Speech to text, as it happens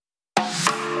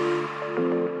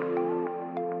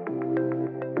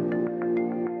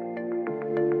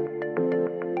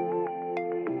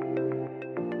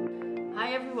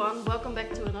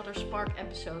short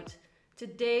episode.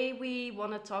 Today we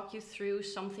want to talk you through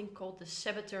something called the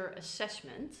Saboteur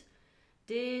Assessment.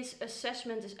 This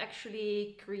assessment is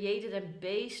actually created and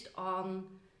based on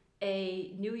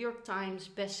a New York Times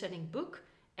best-selling book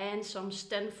and some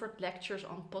Stanford lectures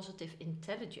on positive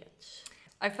intelligence.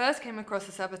 I first came across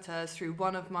the saboteurs through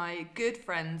one of my good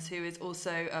friends who is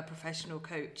also a professional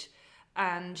coach,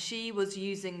 and she was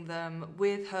using them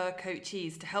with her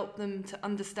coachees to help them to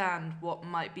understand what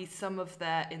might be some of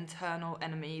their internal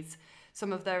enemies,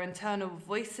 some of their internal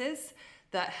voices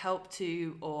that help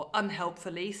to, or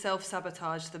unhelpfully,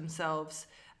 self-sabotage themselves.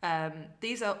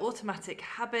 These are automatic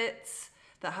habits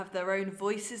that have their own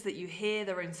voices that you hear,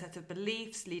 their own set of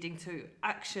beliefs leading to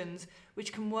actions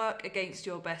which can work against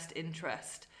your best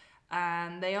interest.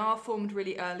 And they are formed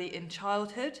really early in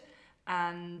childhood.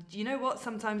 And you know what?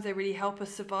 Sometimes they really help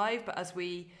us survive, but as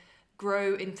we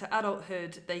grow into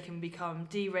adulthood, they can become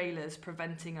derailers,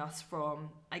 preventing us from,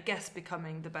 I guess,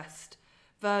 becoming the best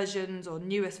versions or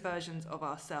newest versions of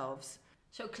ourselves.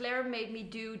 So Claire made me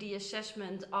do the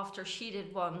assessment after she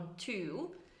did one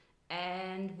too.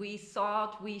 And we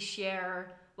thought we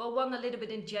share, one a little bit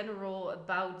in general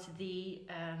about the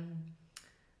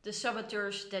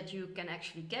saboteurs that you can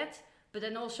actually get, but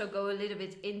then also go a little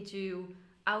bit into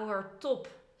our top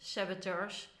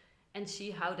saboteurs and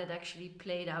see how that actually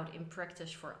played out in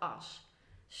practice for us.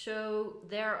 So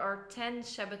there are 10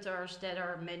 saboteurs that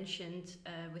are mentioned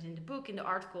within the book, in the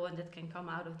article, and that can come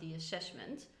out of the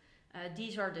assessment.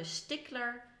 These are the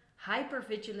stickler,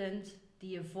 hypervigilant,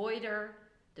 the avoider,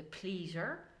 the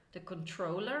pleaser, the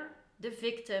controller, the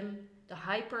victim, the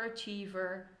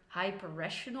hyperachiever,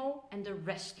 hyper-rational, and the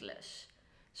restless.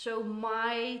 So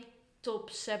my top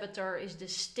saboteur is the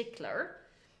stickler,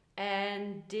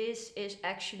 and this is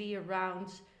actually around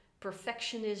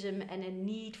perfectionism and a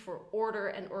need for order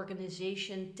and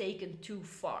organization taken too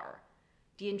far.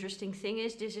 The interesting thing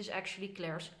is this is actually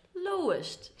Claire's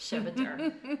lowest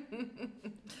saboteur.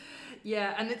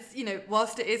 Yeah, and it's,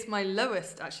 whilst it is my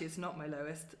lowest, actually it's not my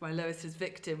lowest is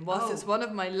victim. Whilst it's one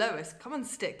of my lowest, come on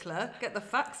stickler, get the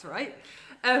facts right.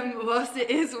 Whilst it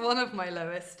is one of my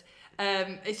lowest,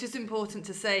 it's just important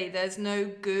to say there's no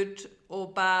good or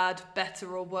bad,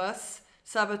 better or worse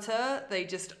saboteur. They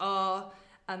just are,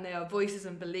 and they are voices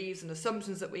and beliefs and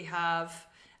assumptions that we have,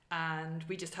 and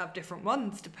we just have different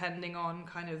ones depending on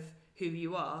kind of who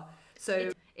you are.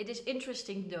 So it is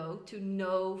interesting though to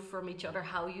know from each other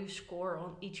how you score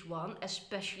on each one,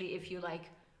 especially if you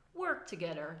work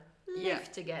together,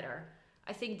 live together.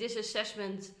 I think this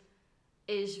assessment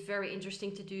is very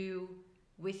interesting to do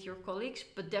with your colleagues,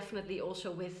 but definitely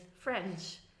also with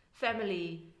friends,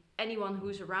 family, anyone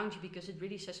who's around you, because it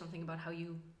really says something about how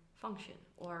you function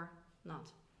or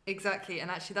not. Exactly, and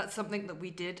actually that's something that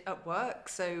we did at work.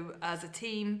 So as a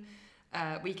team,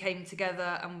 we came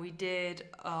together and we did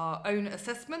our own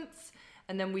assessments,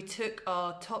 and then we took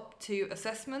our top 2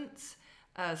 assessments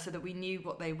so that we knew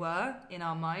what they were in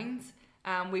our minds,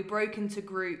 and we broke into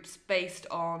groups based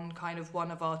on kind of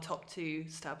one of our top 2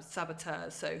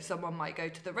 saboteurs. So someone might go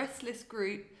to the restless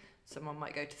group, someone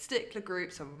might go to the stickler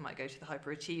group, someone might go to the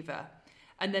hyperachiever.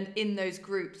 And then in those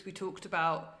groups we talked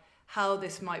about how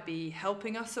this might be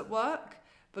helping us at work,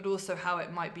 but also how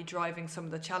it might be driving some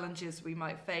of the challenges we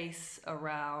might face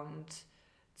around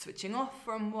switching off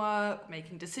from work,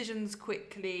 making decisions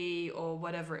quickly, or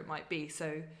whatever it might be.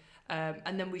 So,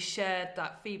 and then we shared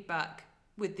that feedback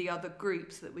with the other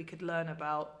groups so that we could learn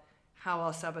about how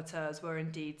our saboteurs were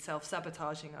indeed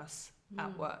self-sabotaging us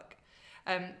at work.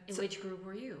 In which group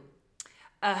were you?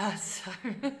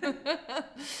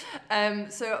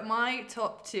 So my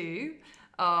top 2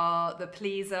 are the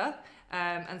pleaser.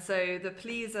 And so the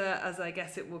pleaser, as I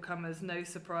guess it will come as no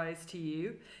surprise to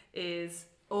you, is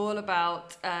all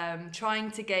about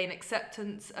trying to gain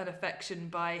acceptance and affection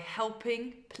by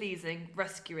helping, pleasing,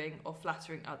 rescuing, or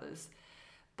flattering others.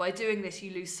 By doing this,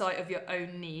 you lose sight of your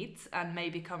own needs and may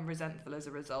become resentful as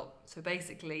a result. So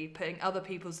basically, putting other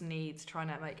people's needs, trying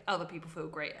to make other people feel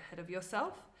great ahead of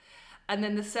yourself. And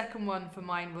then the second one for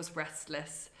mine was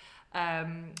restless.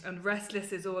 And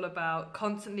restless is all about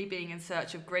constantly being in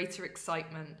search of greater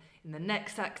excitement in the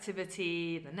next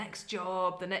activity, the next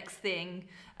job, the next thing,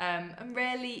 and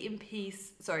rarely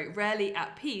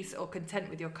at peace or content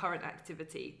with your current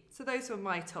activity. So those were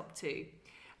my top 2.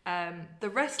 The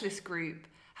restless group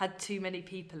had too many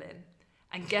people in.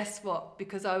 And guess what?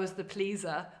 Because I was the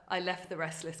pleaser, I left the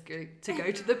restless group to go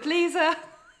to the pleaser.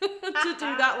 To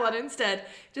do that one instead,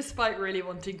 despite really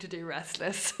wanting to do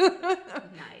restless.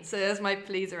 Nice. So there's my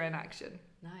pleaser in action.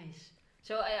 Nice.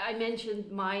 So I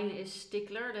mentioned mine is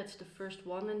stickler, that's the first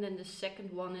one, and then the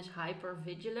second one is hyper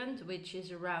vigilant, which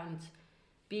is around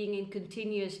being in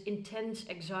continuous intense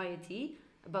anxiety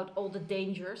about all the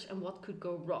dangers and what could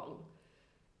go wrong.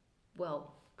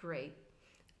 Well, great.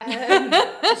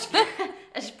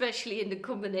 Especially in the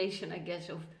combination, I guess,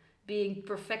 of being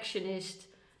perfectionist,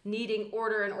 needing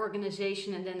order and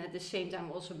organization, and then at the same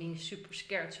time also being super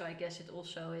scared. So I guess it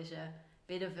also is a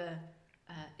bit of a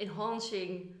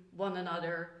enhancing one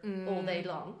another all day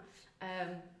long.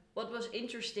 What was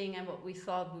interesting and what we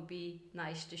thought would be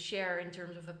nice to share in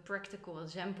terms of a practical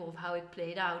example of how it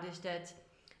played out is that,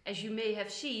 as you may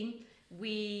have seen,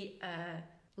 we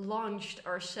launched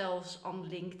ourselves on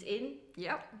LinkedIn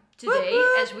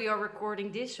today as we are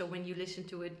recording this. So when you listen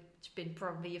to it, it's been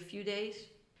probably a few days.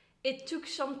 It took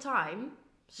some time,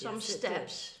 some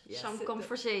steps, some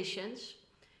conversations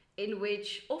in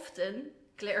which often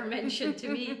Claire mentioned to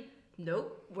me,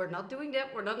 no, we're not doing that.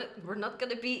 We're not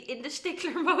going to be in the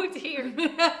stickler mode here.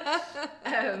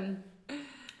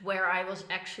 Where I was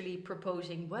actually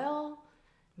proposing, well,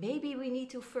 maybe we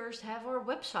need to first have our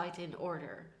website in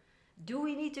order. Do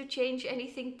we need to change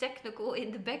anything technical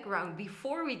in the background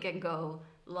before we can go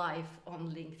live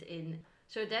on LinkedIn?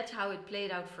 So that's how it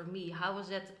played out for me. How was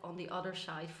that on the other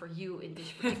side for you in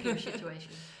this particular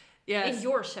situation? Yes. In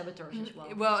your saboteurs as well.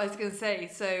 Well, I was going to say,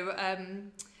 so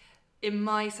in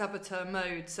my saboteur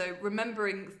mode, so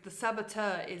remembering the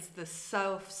saboteur is the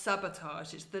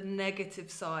self-sabotage. It's the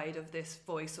negative side of this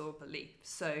voice or belief.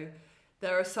 So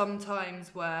there are some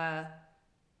times where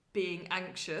being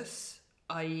anxious,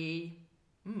 i.e.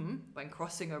 when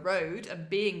crossing a road and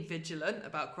being vigilant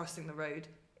about crossing the road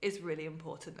is really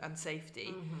important, and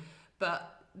safety.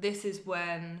 But this is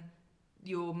when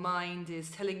your mind is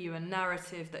telling you a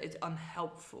narrative that is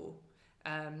unhelpful.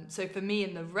 So for me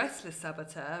in the restless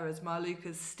saboteur, as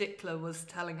Marluka's stickler was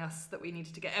telling us that we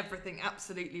needed to get everything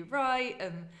absolutely right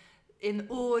and in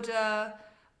order,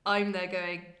 I'm there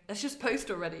going, let's just post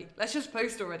already.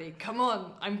 Come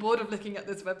on, I'm bored of looking at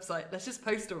this website. Let's just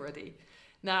post already.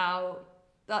 Now,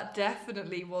 that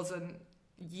definitely wasn't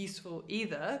useful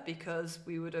either, because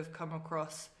we would have come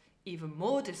across even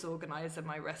more disorganized than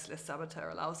my restless saboteur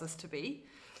allows us to be.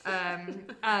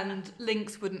 And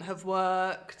links wouldn't have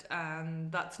worked,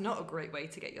 and that's not a great way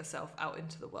to get yourself out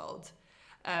into the world.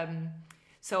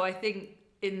 So I think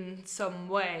in some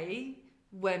way,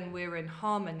 when we're in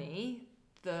harmony,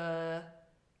 the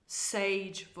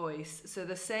sage voice, so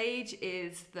the sage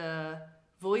is the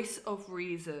voice of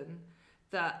reason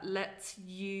that lets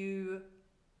you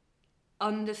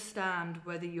understand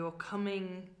whether you're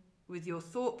coming with your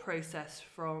thought process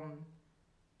from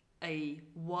a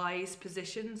wise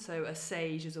position. So a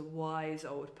sage is a wise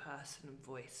old person and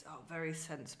voice. Oh, very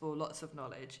sensible, lots of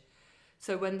knowledge.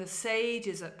 So when the sage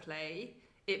is at play,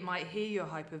 it might hear your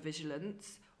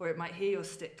hypervigilance, or it might hear your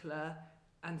stickler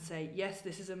and say, yes,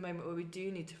 this is a moment where we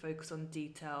do need to focus on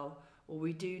detail, or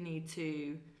we do need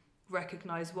to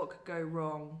recognize what could go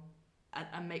wrong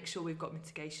and make sure we've got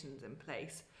mitigations in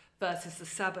place. Versus the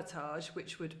sabotage,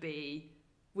 which would be,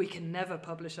 we can never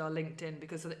publish our LinkedIn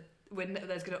because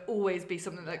there's going to always be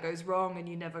something that goes wrong and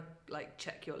you never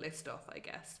check your list off, I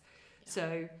guess. Yeah.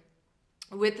 So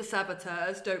with the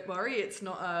saboteurs, don't worry, it's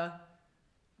not a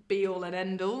be all and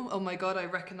end all. Oh my God, I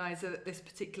recognize this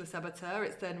particular saboteur.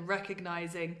 It's then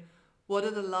recognizing what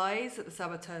are the lies that the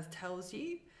saboteur tells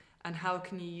you, and how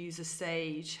can you use a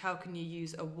sage, how can you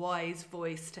use a wise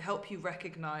voice to help you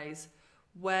recognize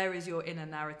where is your inner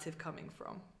narrative coming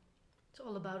from. It's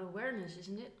all about awareness,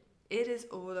 isn't it? It is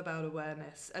all about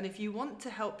awareness. And if you want to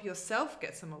help yourself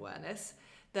get some awareness,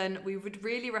 then we would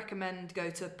really recommend go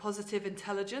to Positive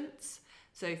Intelligence.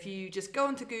 So if you just go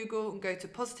onto Google and go to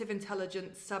Positive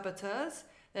Intelligence Saboteurs,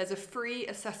 there's a free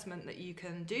assessment that you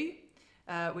can do,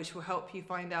 which will help you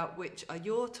find out which are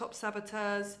your top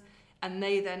saboteurs. And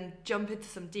they then jump into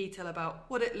some detail about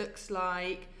what it looks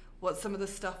like, what some of the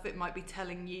stuff it might be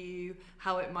telling you,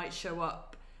 how it might show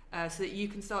up, so that you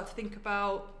can start to think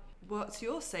about what's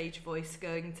your sage voice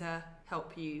going to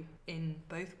help you in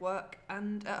both work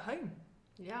and at home.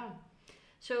 Yeah.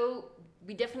 So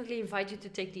we definitely invite you to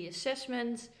take the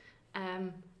assessment,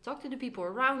 talk to the people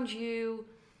around you,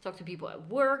 talk to people at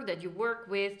work that you work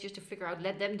with, just to figure out,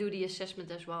 let them do the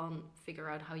assessment as well and figure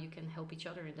out how you can help each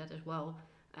other in that as well.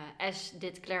 As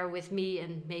did Claire with me,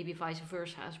 and maybe vice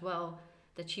versa as well,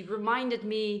 that she reminded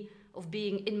me of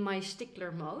being in my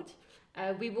stickler mode.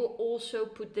 We will also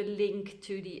put the link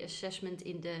to the assessment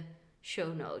in the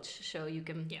show notes, so you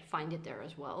can find it there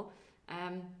as well.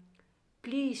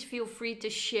 Please feel free to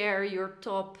share your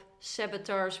top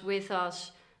saboteurs with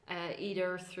us,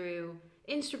 either through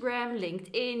Instagram,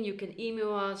 LinkedIn. You can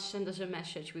email us, send us a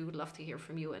message. We would love to hear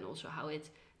from you, and also how it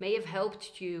may have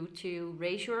helped you to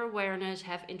raise your awareness,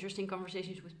 have interesting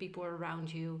conversations with people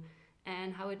around you,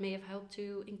 and how it may have helped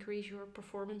to increase your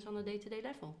performance on a day-to-day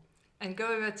level. And go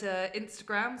over to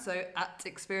Instagram, so at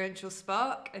Experiential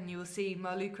Spark, and you will see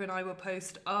Marluka and I will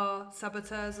post our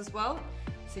saboteurs as well,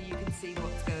 so you can see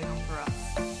what's going on for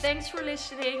us. Thanks for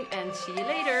listening, and see you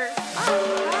later.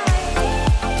 Bye!